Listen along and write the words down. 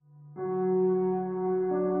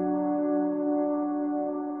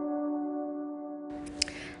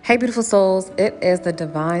Hey, beautiful souls, it is the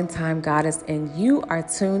Divine Time Goddess, and you are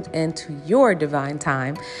tuned into your divine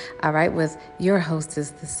time, all right, with your hostess,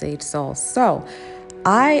 the Sage Soul. So,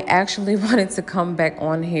 I actually wanted to come back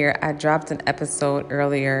on here. I dropped an episode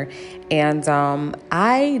earlier, and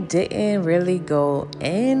I didn't really go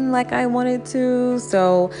in like I wanted to.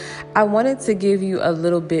 So, I wanted to give you a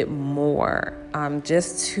little bit more.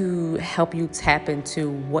 Just to help you tap into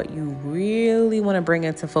what you really want to bring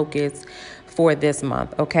into focus for this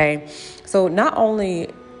month, okay? So not only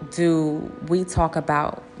do we talk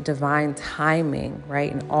about divine timing,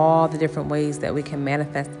 right, and all the different ways that we can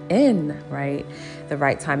manifest in, right, the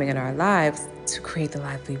right timing in our lives to create the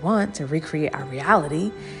life we want, to recreate our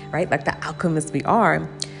reality, right, like the alchemists we are,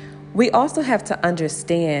 we also have to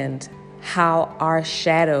understand how our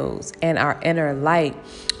shadows and our inner light,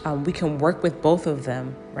 we can work with both of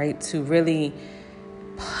them, right, to really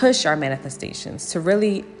push our manifestations, to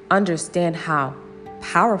really understand how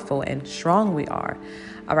powerful and strong we are.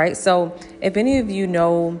 All right. So if any of you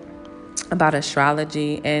know about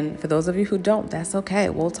astrology, and for those of you who don't, that's okay.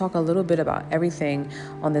 We'll talk a little bit about everything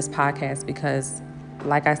on this podcast because,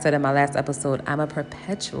 like I said in my last episode, I'm a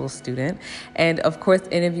perpetual student. And of course,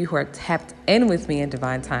 any of you who are tapped in with me in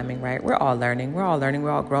divine timing, right? We're all learning, we're all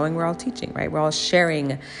growing, we're all teaching, right? We're all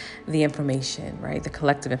sharing the information, right? The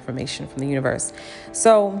collective information from the universe.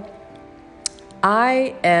 So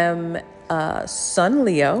I am Sun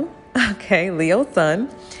Leo, okay? Leo Sun,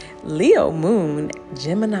 Leo Moon,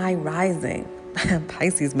 Gemini Rising,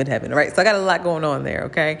 Pisces Midheaven, right? So I got a lot going on there,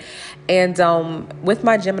 okay? And with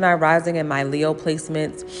my Gemini Rising and my Leo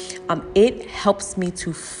placements, it helps me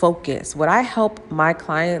to focus. What I help my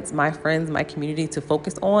clients, my friends, my community to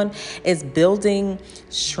focus on is building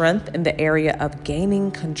strength in the area of gaining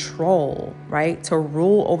control, right? To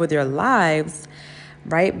rule over their lives,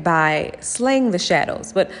 right? By slaying the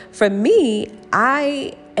shadows. But for me,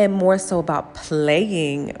 I am more so about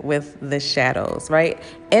playing with the shadows, right?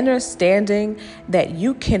 Understanding that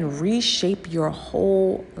you can reshape your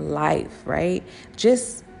whole life, right?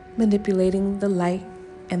 Just manipulating the light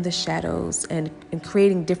and the shadows and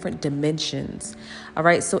creating different dimensions. All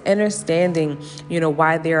right. So understanding,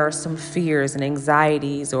 why there are some fears and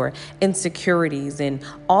anxieties or insecurities, and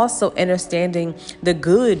also understanding the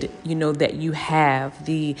good, that you have,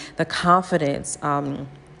 the confidence,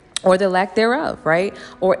 or the lack thereof, right?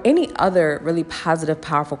 Or any other really positive,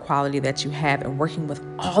 powerful quality that you have, and working with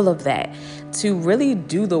all of that to really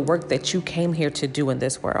do the work that you came here to do in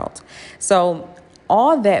this world. So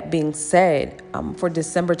all that being said, for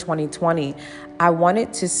December 2020, I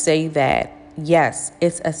wanted to say that, yes,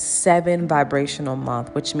 it's a 7 vibrational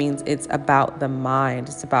month, which means it's about the mind.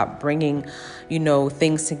 It's about bringing,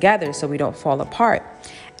 things together so we don't fall apart.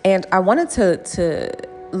 And I wanted to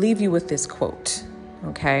leave you with this quote,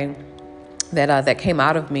 okay, that came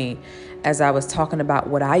out of me as I was talking about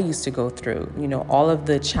what I used to go through, all of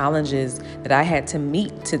the challenges that I had to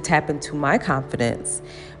meet to tap into my confidence,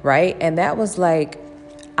 right? And that was like,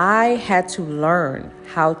 I had to learn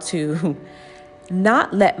how to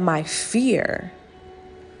not let my fear,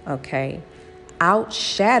 okay,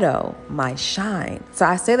 outshadow my shine. So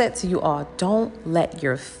I say that to you all, don't let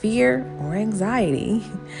your fear or anxiety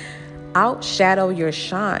outshadow your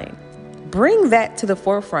shine. Bring that to the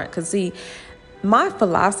forefront. Because see, my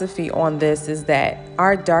philosophy on this is that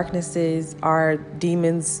our darknesses, our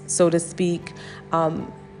demons, so to speak,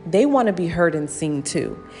 they want to be heard and seen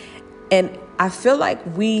too. And I feel like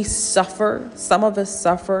we suffer, some of us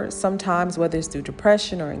suffer sometimes, whether it's through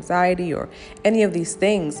depression or anxiety or any of these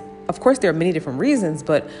things. Of course, there are many different reasons,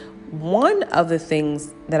 but one of the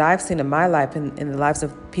things that I've seen in my life and in the lives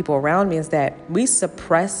of people around me is that we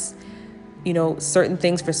suppress certain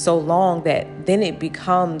things for so long that then it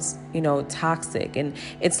becomes, toxic. And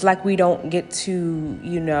it's like we don't get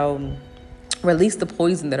to, release the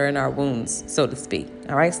poison that are in our wounds, so to speak.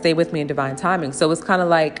 All right. Stay with me in divine timing. So it's kind of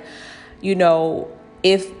like,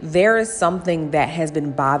 if there is something that has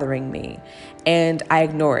been bothering me and I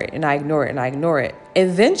ignore it and I ignore it and I ignore it,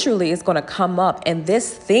 eventually it's going to come up, and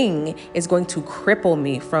this thing is going to cripple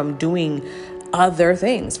me from doing other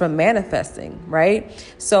things, from manifesting, right?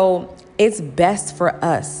 So it's best for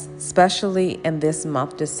us, especially in this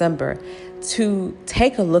month, December, to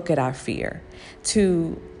take a look at our fear,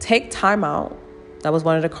 to take time out. That was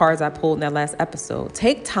one of the cards I pulled in that last episode.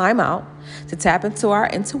 Take time out to tap into our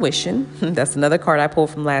intuition. That's another card I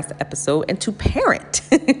pulled from last episode. And to parent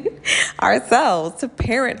ourselves, to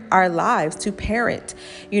parent our lives, to parent,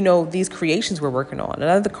 these creations we're working on.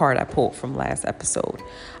 Another card I pulled from last episode.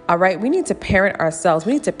 All right. We need to parent ourselves.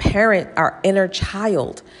 We need to parent our inner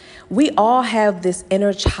child. We all have this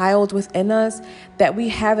inner child within us that we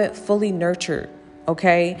haven't fully nurtured,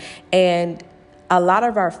 Okay. And a lot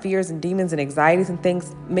of our fears and demons and anxieties and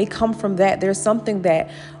things may come from that. There's something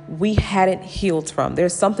that we hadn't healed from.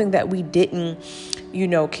 There's something that we didn't,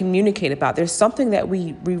 communicate about. There's something that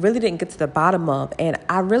we really didn't get to the bottom of. And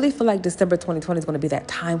I really feel like December 2020 is going to be that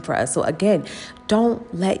time for us. So again,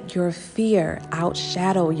 don't let your fear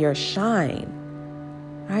outshadow your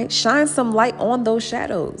shine, right? Shine some light on those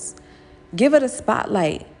shadows. Give it a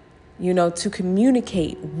spotlight, to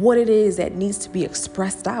communicate what it is that needs to be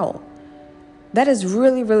expressed out. That is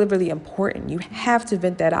really, really, really important. You have to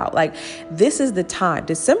vent that out. Like, this is the time.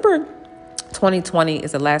 December 2020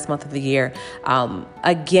 is the last month of the year.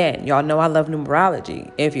 Again, y'all know I love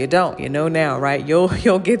numerology. If you don't, you know now, right?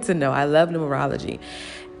 You'll get to know I love numerology.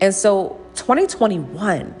 And so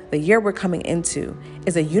 2021, the year we're coming into,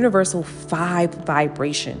 is a universal 5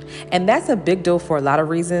 vibration. And that's a big deal for a lot of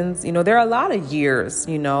reasons. There are a lot of years,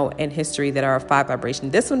 in history that are a 5 vibration.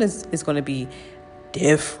 This one is going to be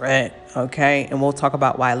different, okay? And we'll talk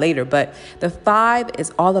about why later. But the 5 is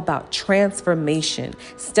all about transformation,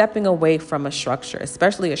 stepping away from a structure,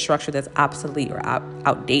 especially a structure that's obsolete or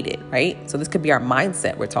outdated, right? So this could be our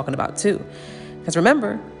mindset we're talking about too. Because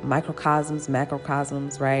remember, microcosms,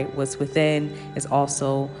 macrocosms, right? What's within is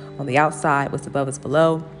also on the outside. What's above is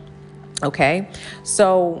below. Okay?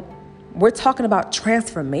 So we're talking about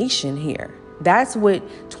transformation here. That's what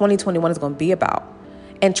 2021 is going to be about.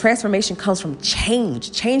 And transformation comes from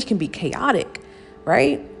change. Change can be chaotic,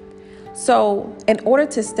 right? So in order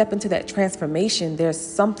to step into that transformation, there's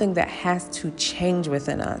something that has to change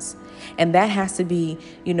within us. And that has to be,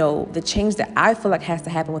 the change that I feel like has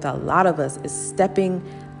to happen with a lot of us is stepping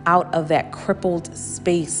out of that crippled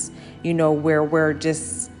space, where we're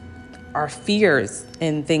just, our fears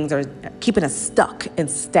and things are keeping us stuck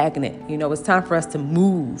and stagnant. It's time for us to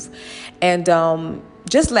move. And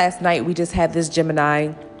just last night, we just had this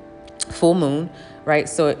Gemini full moon, right?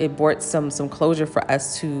 So it brought some closure for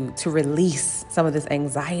us to release some of this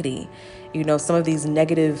anxiety, some of these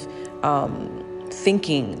negative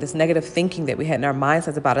this negative thinking that we had in our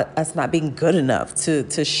mindsets about us not being good enough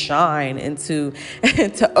to shine and to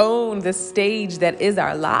to own the stage that is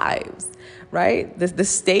our lives, right? The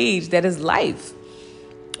stage that is life,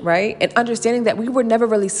 right? And understanding that we were never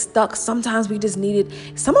really stuck. Sometimes we just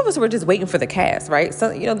some of us were just waiting for the cast, right?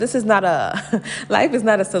 So, this is not life is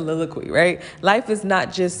not a soliloquy, right? Life is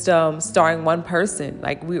not just starring one person.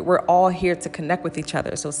 Like we're all here to connect with each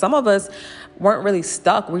other. So some of us weren't really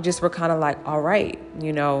stuck. We just were kind of like, all right,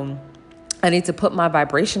 I need to put my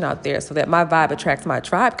vibration out there so that my vibe attracts my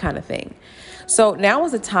tribe kind of thing. So now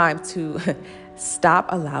is the time to stop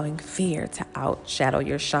allowing fear to outshadow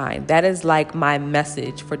your shine. That is like my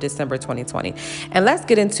message for December 2020. And let's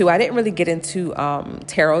get into, I didn't really get into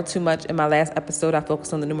tarot too much in my last episode. I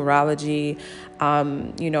focused on the numerology,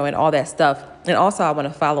 and all that stuff. And also I want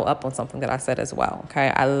to follow up on something that I said as well. Okay.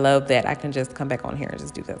 I love that I can just come back on here and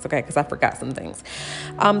just do this. Okay. Because I forgot some things.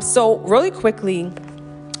 So really quickly,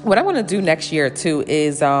 what I want to do next year too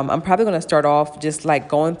is I'm probably going to start off just like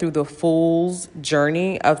going through the fool's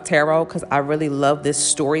journey of tarot, because I really love this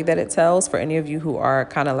story that it tells. For any of you who are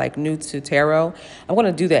kind of like new to tarot, I'm going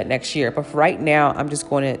to do that next year. But for right now, I'm just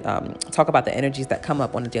going to talk about the energies that come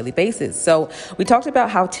up on a daily basis. So we talked about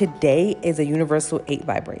how today is a universal 8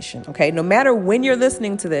 vibration. Okay. No matter when you're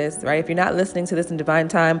listening to this, right? If you're not listening to this in divine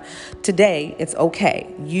time today, it's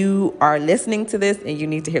okay. You are listening to this and you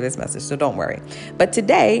need to hear this message. So don't worry. But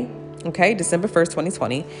today, okay, December 1st,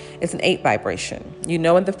 2020, it's an 8 vibration. In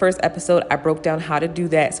the first episode, I broke down how to do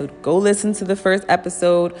that. So go listen to the first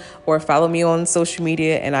episode or follow me on social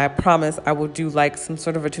media. And I promise I will do like some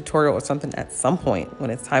sort of a tutorial or something at some point when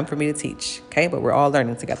it's time for me to teach. Okay, but we're all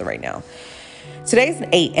learning together right now. Today's an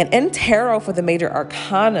 8. And in tarot for the major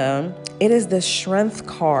arcana, it is the Strength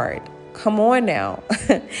card. Come on now.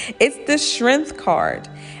 It's the Strength card.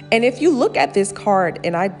 And if you look at this card,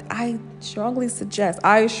 and I strongly suggest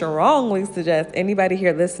anybody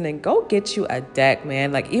here listening, go get you a deck,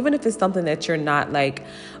 man. Like, even if it's something that you're not like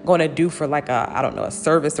going to do for like a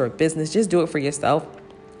service or a business, just do it for yourself.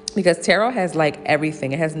 Because tarot has like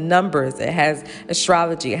everything. It has numbers, it has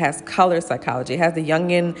astrology, it has color psychology, it has the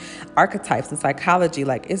Jungian archetypes and psychology.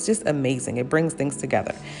 Like, it's just amazing. It brings things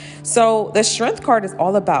together. So the Strength card is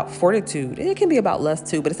all about fortitude. It can be about lust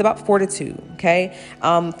too, but it's about fortitude. Okay.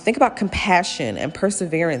 Think about compassion and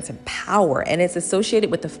perseverance and power. And it's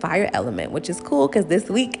associated with the fire element, which is cool because this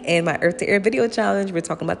week in my Earth to Air video challenge, we're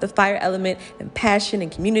talking about the fire element and passion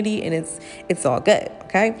and community, and it's all good.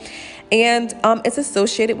 Okay. And it's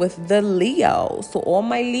associated with the Leo. So all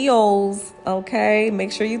my Leos, okay,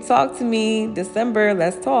 make sure you talk to me. December,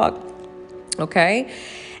 let's talk. Okay.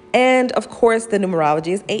 And of course, the numerology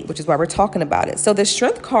is 8, which is why we're talking about it. So the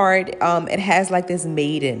strength card, it has like this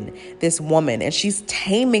maiden, this woman, and she's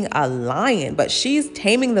taming a lion, but she's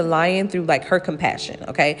taming the lion through like her compassion.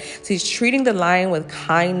 Okay. So she's treating the lion with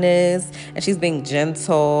kindness, and she's being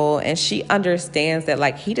gentle, and she understands that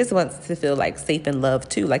like he just wants to feel like safe and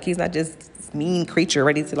loved too. Like he's not just this mean creature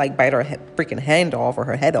ready to like bite her freaking hand off or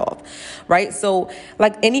her head off. Right. So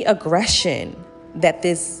like any aggression that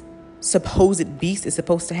this supposed beast is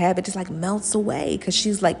supposed to have, it just like melts away because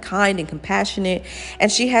she's like kind and compassionate,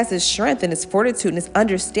 and she has this strength and this fortitude and this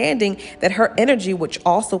understanding that her energy, which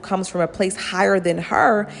also comes from a place higher than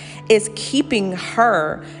her, is keeping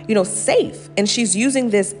her, safe. And she's using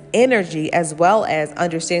this energy as well as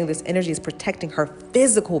understanding this energy is protecting her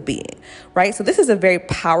physical being, right? So this is a very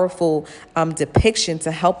powerful depiction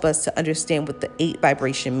to help us to understand what the 8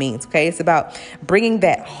 vibration means. Okay, it's about bringing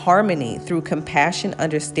that harmony through compassion,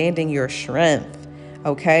 understanding your strength.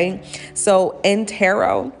 Okay, so in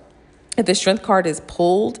tarot, if the strength card is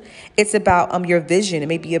pulled, it's about your vision. It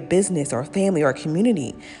may be a business or a family or a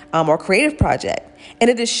community or a creative project. And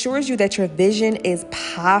it assures you that your vision is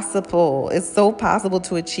possible. It's so possible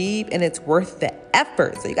to achieve, and it's worth the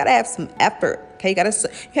effort. So you got to have some effort. Okay,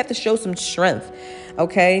 you have to show some strength.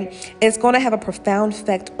 Okay, it's going to have a profound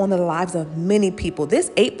effect on the lives of many people. This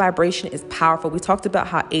 8 vibration is powerful. We talked about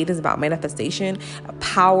how 8 is about manifestation,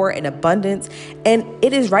 power, and abundance, and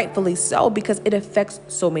it is rightfully so because it affects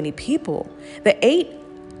so many people. The 8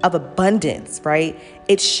 of abundance, right?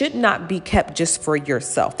 It should not be kept just for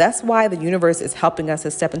yourself. That's why the universe is helping us to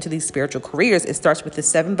step into these spiritual careers. It starts with the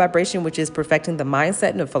 7 vibration, which is perfecting the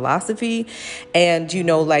mindset and the philosophy, and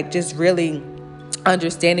just really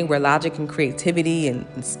understanding where logic and creativity and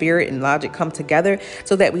spirit and logic come together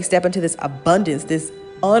so that we step into this abundance, this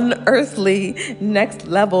unearthly next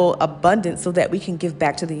level abundance, so that we can give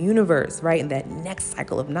back to the universe, right? In that next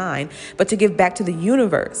cycle of 9, but to give back to the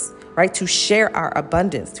universe, right? To share our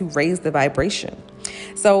abundance, to raise the vibration.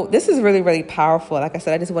 So this is really, really powerful. Like I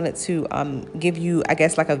said, I just wanted to give you, I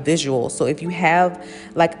guess, like a visual. So if you have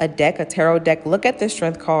like a tarot deck, look at the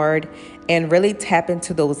strength card and really tap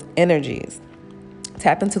into those energies.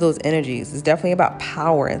 Tap into those energies. It's definitely about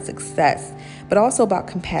power and success, but also about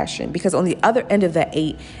compassion, because on the other end of that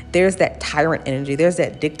 8, there's that tyrant energy. There's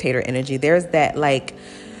that dictator energy. There's that like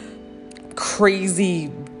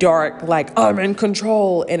crazy, dark, like I'm in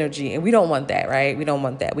control energy. And we don't want that, right? We don't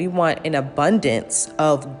want that. We want an abundance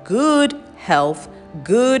of good health,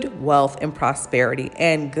 good wealth and prosperity,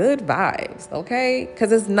 and good vibes, okay?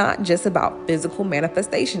 Because it's not just about physical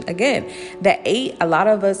manifestation. Again, that 8, a lot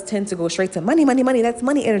of us tend to go straight to money, money, money. That's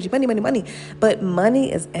money energy, money, money, money. But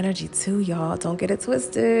money is energy too, y'all. Don't get it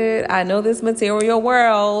twisted. I know this material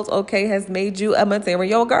world, okay, has made you a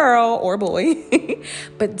material girl or boy,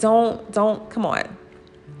 but don't, come on.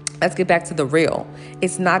 Let's get back to the real.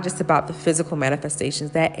 It's not just about the physical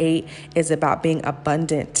manifestations. That 8 is about being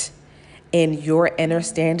abundant in your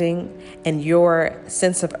understanding and your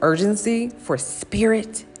sense of urgency for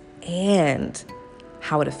spirit and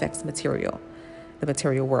how it affects the material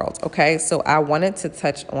world. Okay, so I wanted to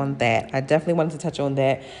touch on that. I definitely wanted to touch on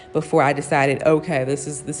that before I decided, okay, this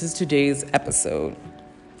is today's episode.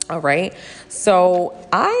 All right, so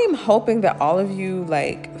I'm hoping that all of you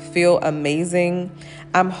like feel amazing.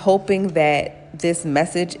 I'm hoping that this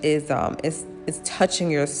message is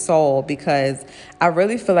touching your soul, because I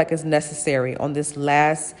really feel like it's necessary on this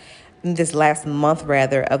last month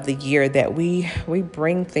rather of the year that we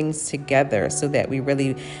bring things together so that we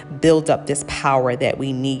really build up this power that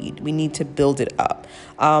we need. We need to build it up.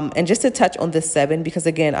 And just to touch on the 7, because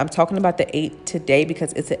again, I'm talking about the 8 today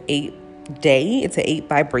because it's an 8 day. It's an 8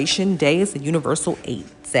 vibration day. It's a universal 8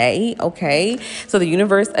 day. Okay. So the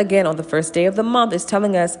universe, again, on the first day of the month is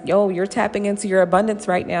telling us, yo, you're tapping into your abundance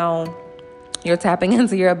right now. You're tapping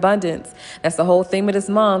into your abundance. That's the whole theme of this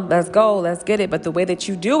month. Let's go. Let's get it. But the way that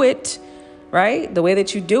you do it, right? The way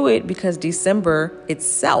that you do it, because December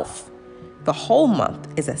itself, the whole month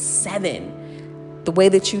is a 7. The way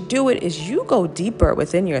that you do it is you go deeper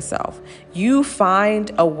within yourself. You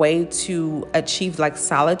find a way to achieve like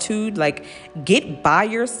solitude, like get by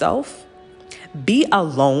yourself, be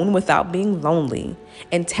alone without being lonely,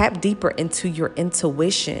 and tap deeper into your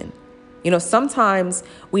intuition. Sometimes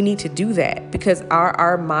we need to do that because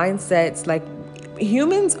our mindsets, like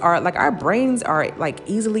humans are like, our brains are like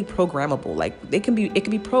easily programmable. Like it can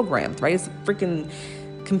be programmed, right? It's a freaking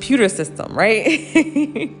computer system,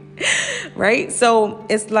 right? Right? So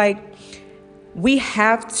it's like we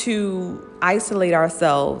have to isolate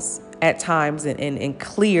ourselves at times and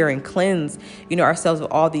clear and cleanse, ourselves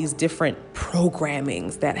of all these different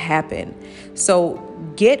programmings that happen. So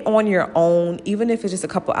get on your own, even if it's just a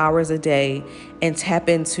couple hours a day, and tap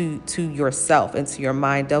into yourself, into your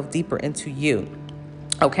mind, delve deeper into you.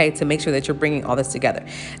 Okay, to make sure that you're bringing all this together.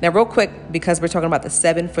 Now, real quick, because we're talking about the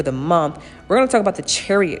 7 for the month, we're going to talk about the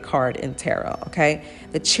Chariot card in tarot. Okay,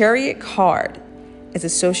 the Chariot card is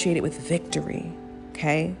associated with victory,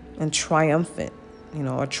 okay, and triumphant,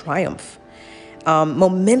 or triumph,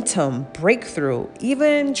 momentum, breakthrough,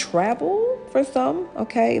 even travel for some.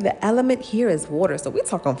 Okay, the element here is water, so we're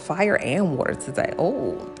talking fire and water today.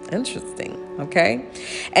 Oh, interesting. Okay,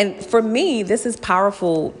 and for me, this is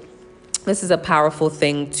powerful. This is a powerful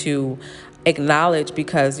thing to acknowledge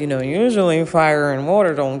because, usually fire and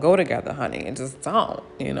water don't go together, honey. It just don't,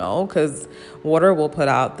 because water will put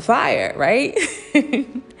out the fire, right?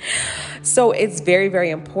 So it's very,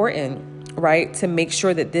 very important, right, to make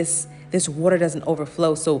sure that this water doesn't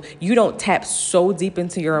overflow. So you don't tap so deep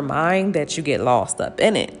into your mind that you get lost up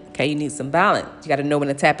in it. Okay, you need some balance. You got to know when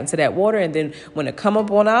to tap into that water, and then when to come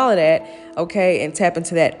up on all of that, okay, and tap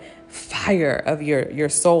into that fire of your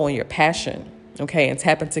soul and your passion, okay, and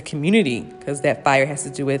tap into community, because that fire has to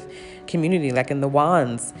do with community, like in the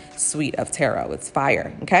Wands suite of tarot. It's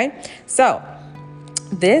fire, okay? So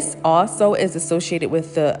this also is associated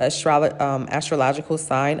with the astrological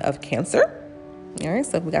sign of Cancer. All right,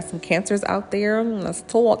 so we got some Cancers out there. Let's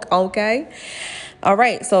talk, okay? All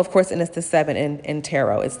right, so of course, and it's the 7 in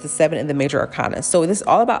tarot. It's the 7 in the major arcana. So this is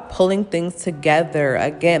all about pulling things together.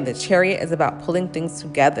 Again, the Chariot is about pulling things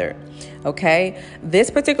together, okay?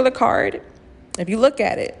 This particular card, if you look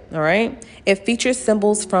at it, all right, it features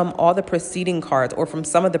symbols from all the preceding cards, or from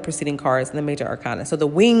some of the preceding cards in the major arcana. So the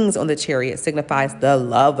wings on the Chariot signifies the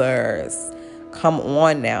lovers. Come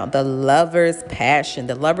on now. The Lover's passion.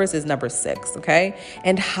 The Lovers is number 6, okay?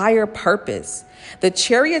 And higher purpose. The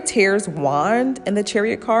Charioteer's wand in the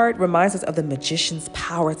Chariot card reminds us of the magician's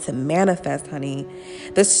power to manifest, honey.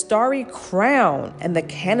 The starry crown and the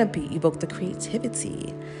canopy evoke the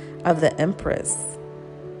creativity of the Empress.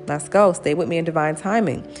 Let's go. Stay with me in divine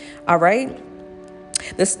timing. All right?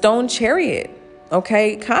 The stone chariot,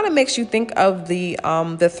 okay, kind of makes you think of the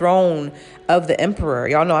throne of the emperor.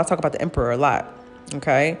 Y'all know I talk about the emperor a lot,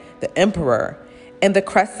 okay? The emperor. And the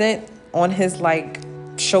crescent on his,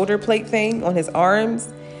 shoulder plate thing on his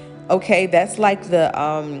arms, okay, that's like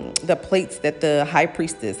the plates that the high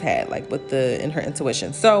priestess had, in her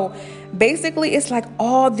intuition. So basically, it's like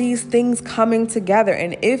all these things coming together.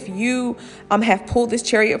 And if you have pulled this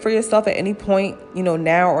Chariot for yourself at any point,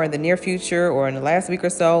 now or in the near future or in the last week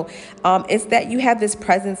or so, it's that you have this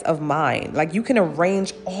presence of mind. Like, you can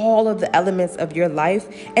arrange all of the elements of your life,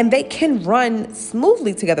 and they can run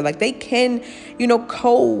smoothly together. Like, they can,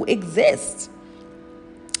 coexist.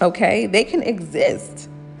 Okay, they can exist.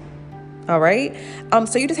 All right.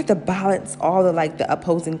 So you just have to balance all the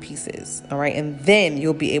opposing pieces. All right. And then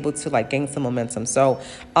you'll be able to gain some momentum. So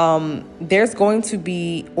there's going to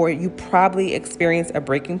be, or you probably experience a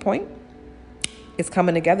breaking point. It's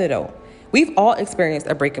coming together though. We've all experienced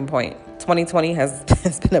a breaking point. 2020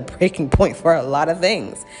 has been a breaking point for a lot of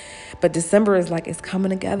things. But December is it's coming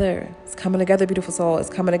together. It's coming together, beautiful soul. It's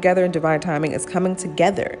coming together in divine timing. It's coming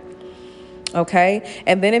together. Okay.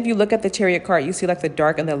 And then if you look at the Chariot card, you see the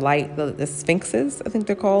dark and the light, the sphinxes, I think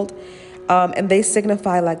they're called. And they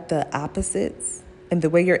signify the opposites, and the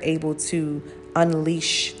way you're able to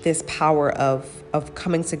unleash this power of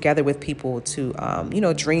coming together with people to,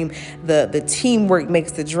 dream. The teamwork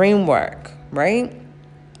makes the dream work, right?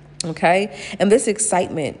 Okay. And this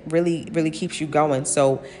excitement really, really keeps you going.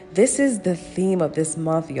 So this is the theme of this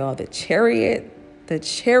month, y'all. The chariots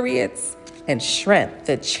and strength.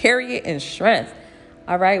 The Chariot and strength.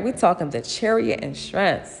 All right. We're talking the Chariot and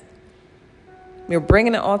strength. We're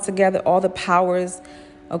bringing it all together, all the powers,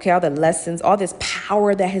 okay, all the lessons, all this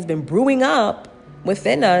power that has been brewing up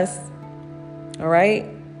within us. All right.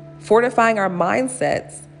 Fortifying our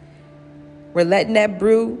mindsets. We're letting that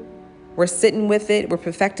brew. We're sitting with it. We're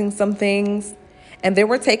perfecting some things. And then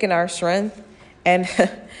we're taking our strength and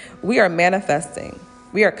we are manifesting.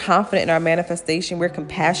 We are confident in our manifestation. We're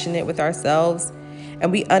compassionate with ourselves.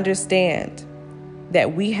 And we understand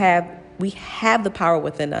that we have the power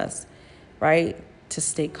within us, right? To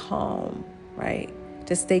stay calm, right?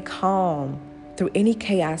 To stay calm through any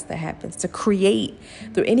chaos that happens, to create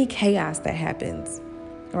through any chaos that happens.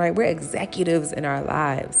 All right. We're executives in our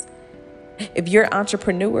lives. If you're an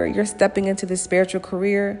entrepreneur, you're stepping into this spiritual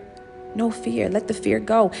career, no fear. Let the fear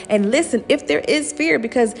go. And listen, if there is fear,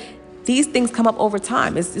 because These things come up over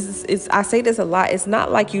time. It's I say this a lot. It's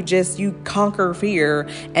not like you conquer fear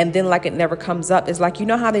and then like it never comes up. It's like, you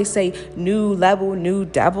know how they say new level, new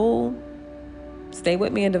devil? Stay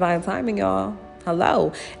with me in divine timing, y'all.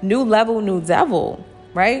 Hello. New level, new devil,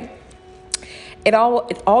 right? It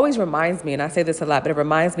always reminds me, and I say this a lot, but it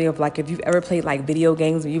reminds me of like if you've ever played like video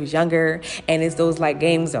games when you was younger, and it's those like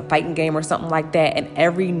games, a fighting game or something like that, and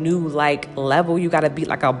every new like level you got to beat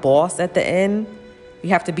like a boss at the end. You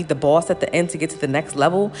have to beat the boss at the end to get to the next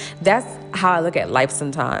level. That's how I look at life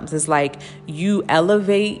sometimes. It's like you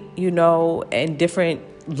elevate, in different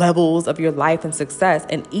levels of your life and success,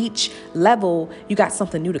 and each level you got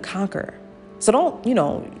something new to conquer. So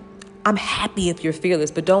don't, I'm happy if you're fearless,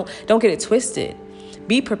 but don't get it twisted.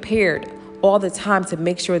 Be prepared all the time to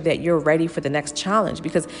make sure that you're ready for the next challenge,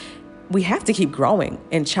 because we have to keep growing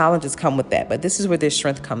and challenges come with that. But this is where this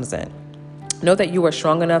strength comes in. Know that you are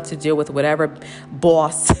strong enough to deal with whatever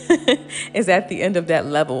boss is at the end of that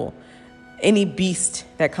level. Any beast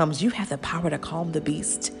that comes, you have the power to calm the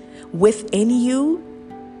beast within you.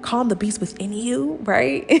 Calm the beast within you,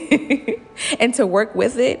 right? And to work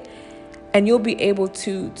with it. And you'll be able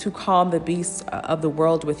to calm the beast of the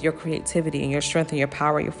world with your creativity and your strength and your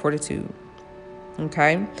power, your fortitude.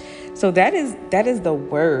 Okay? So that is the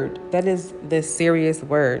word. That is the serious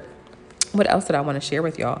word. What else did I want to share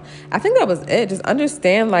with y'all? I think that was it. Just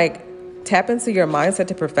understand, like, tap into your mindset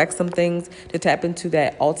to perfect some things, to tap into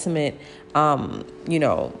that ultimate,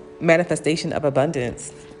 manifestation of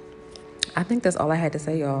abundance. I think that's all I had to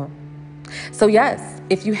say, y'all. So yes,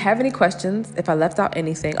 if you have any questions, if I left out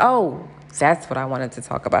anything, that's what I wanted to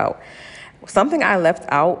talk about. Something I left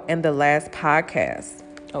out in the last podcast.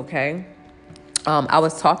 Okay. I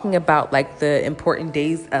was talking about like the important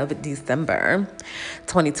days of December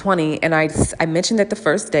 2020. And I mentioned that the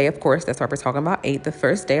first day, of course, that's why we're talking about 8. The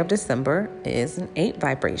first day of December is an 8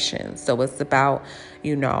 vibration. So it's about,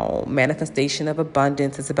 manifestation of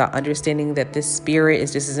abundance. It's about understanding that the spirit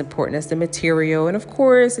is just as important as the material. And of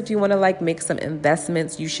course, if you want to like make some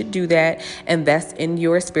investments, you should do that. Invest in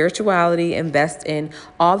your spirituality, invest in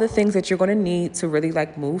all the things that you're going to need to really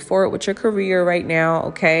like move forward with your career right now.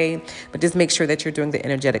 Okay. But just make sure that you're doing the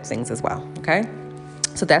energetic things as well. Okay.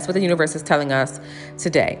 So that's what the universe is telling us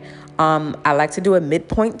today. I like to do a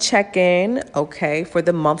midpoint check-in, okay, for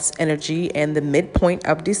the month's energy. And the midpoint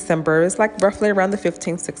of December is like roughly around the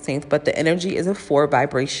 15th, 16th. But the energy is a 4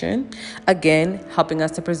 vibration. Again, helping us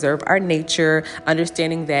to preserve our nature,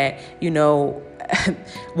 understanding that,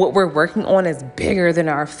 what we're working on is bigger than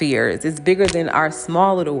our fears. It's bigger than our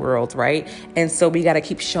small little world, right? And so we got to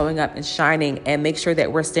keep showing up and shining and make sure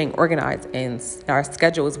that we're staying organized and our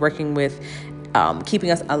schedule is working with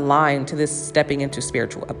keeping us aligned to this stepping into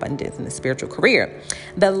spiritual abundance and the spiritual career.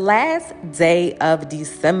 The last day of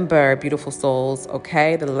December, beautiful souls,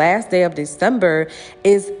 okay? The last day of December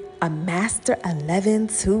is a Master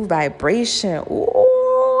 11-2 vibration.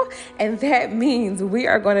 Ooh, and that means we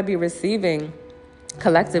are going to be receiving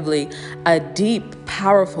collectively a deep,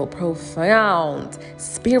 powerful, profound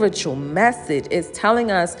spiritual message. Is telling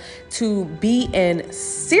us to be in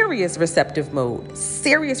serious receptive mode.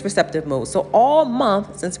 So all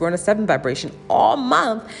month, since we're in a 7 vibration, all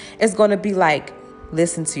month is going to be like,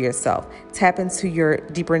 listen to yourself, tap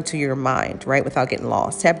deeper into your mind, right? Without getting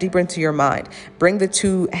lost, tap deeper into your mind, bring the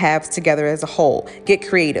two halves together as a whole, get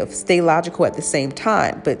creative, stay logical at the same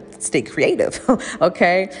time, but stay creative.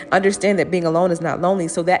 Okay. Understand that being alone is not lonely.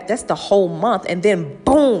 So that's the whole month. And then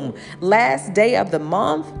boom, last day of the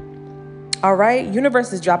month. All right.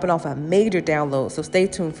 Universe is dropping off a major download. So stay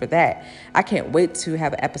tuned for that. I can't wait to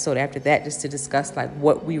have an episode after that just to discuss like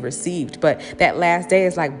what we received. But that last day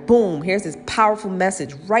is like, boom, here's this powerful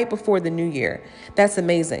message right before the new year. That's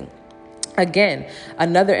amazing. Again,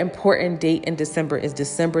 another important date in December is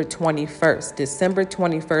December 21st,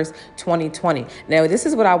 2020. Now, this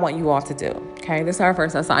is what I want you all to do. Okay. This is our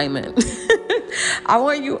first assignment. I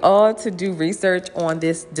want you all to do research on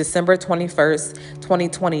this December 21st,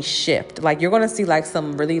 2020 shift. Like you're going to see like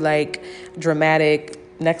some really like dramatic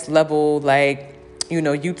next level, like,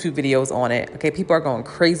 YouTube videos on it. Okay. People are going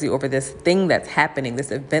crazy over this thing that's happening,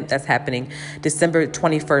 this event that's happening December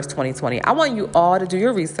 21st, 2020. I want you all to do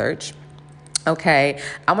your research. Okay.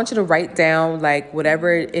 I want you to write down like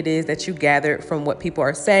whatever it is that you gathered from what people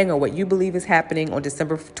are saying or what you believe is happening on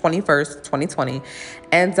December 21st, 2020.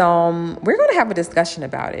 And we're going to have a discussion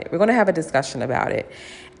about it.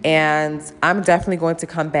 And I'm definitely going to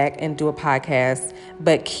come back and do a podcast,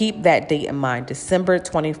 but keep that date in mind, December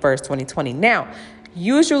 21st, 2020. Now,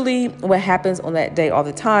 usually what happens on that day all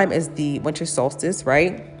the time is the winter solstice,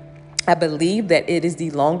 right? I believe that it is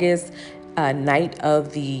the longest night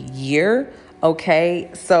of the year. Okay,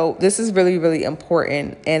 so this is really, really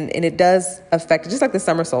important, and it does affect, just like the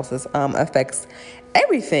summer solstice affects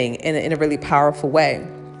everything in a really powerful way.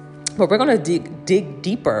 But we're going to dig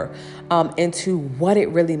deeper into what it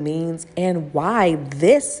really means and why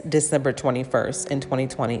this December 21st in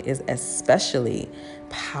 2020 is especially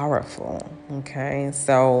powerful. Okay,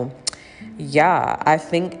 so yeah, I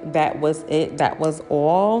think that was it. That was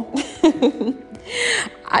all.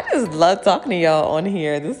 I just love talking to y'all on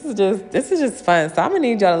here. This is just fun. So I'm gonna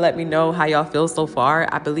need y'all to let me know how y'all feel so far.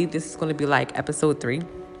 I believe this is gonna be like episode 3.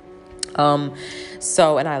 And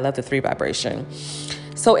I love the 3 vibration.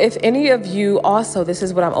 So if any of you also, this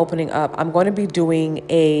is what I'm opening up. I'm going to be doing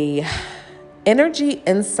a energy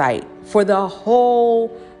insight for the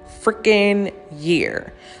whole freaking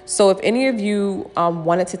year. So if any of you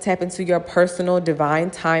wanted to tap into your personal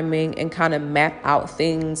divine timing and kind of map out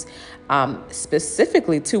things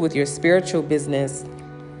specifically too with your spiritual business,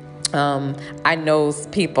 I know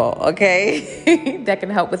people, okay, that can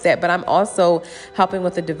help with that. But I'm also helping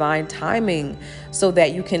with the divine timing so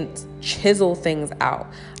that you can chisel things out.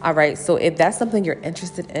 All right. So if that's something you're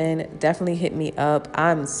interested in, definitely hit me up.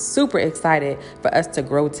 I'm super excited for us to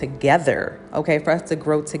grow together. Okay. For us to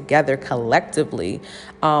grow together collectively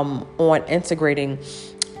on integrating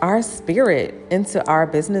our spirit into our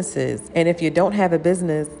businesses. And if you don't have a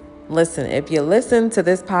business, listen, if you listen to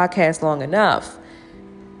this podcast long enough,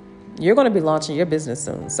 you're going to be launching your business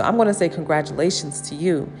soon. So I'm going to say congratulations to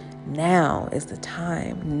you. Now is the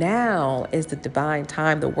time. Now is the divine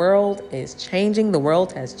time. The world is changing. The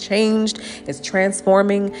world has changed. It's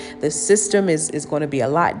transforming. The system is going to be a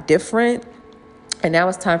lot different. And now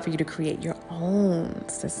it's time for you to create your own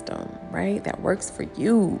system, right? That works for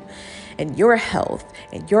you and your health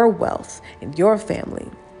and your wealth and your family.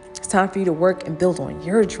 It's time for you to work and build on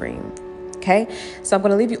your dream. Okay? So I'm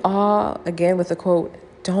going to leave you all again with a quote.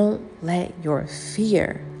 Don't let your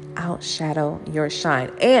fear outshadow your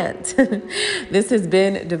shine. And this has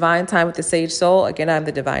been Divine Time with the Sage Soul. Again, I'm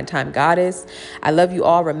the Divine Time Goddess. I love you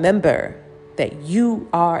all. Remember that you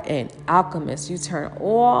are an alchemist. You turn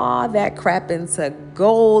all that crap into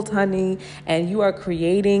gold, honey, and you are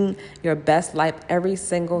creating your best life every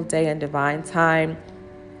single day in divine time.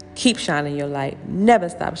 Keep shining your light. Never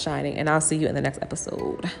stop shining. And I'll see you in the next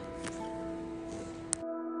episode.